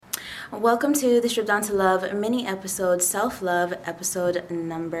Welcome to the Strip Down to Love mini episode, Self Love, episode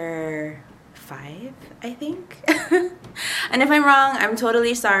number 5, I think. And if I'm wrong, I'm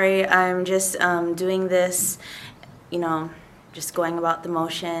totally sorry. I'm just doing this, just going about the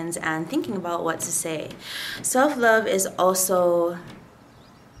motions and thinking about what to say. Self love is also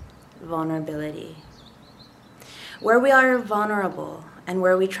vulnerability. Where we are vulnerable and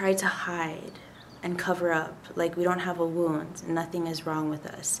where we try to hide and cover up, like we don't have a wound, nothing is wrong with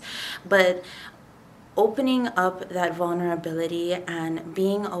us. But opening up that vulnerability and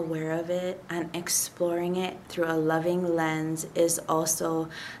being aware of it and exploring it through a loving lens is also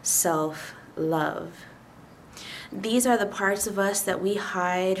self-love. These are the parts of us that we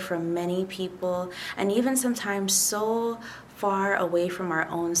hide from many people and even sometimes so far away from our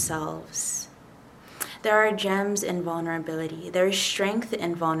own selves. There are gems in vulnerability. There is strength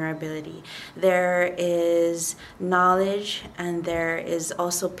in vulnerability. There is knowledge and there is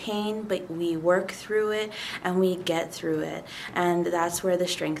also pain, but we work through it and we get through it. And that's where the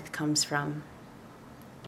strength comes from.